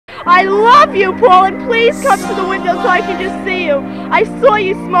I love you, Paul, and please come to the window so I can just see you. I saw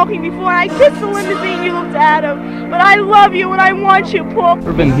you smoking before, and I kissed the limousine you looked at him. But I love you, and I want you, Paul. There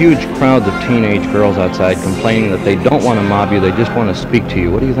have been huge crowds of teenage girls outside complaining that they don't want to mob you, they just want to speak to you.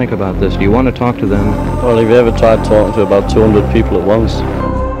 What do you think about this? Do you want to talk to them? Well, have you ever tried talking to about 200 people at once?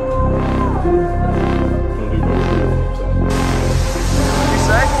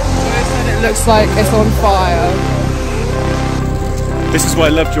 It looks like it's on fire. This is why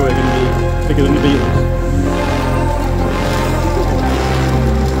Lovejoy are going to be bigger than the Beatles.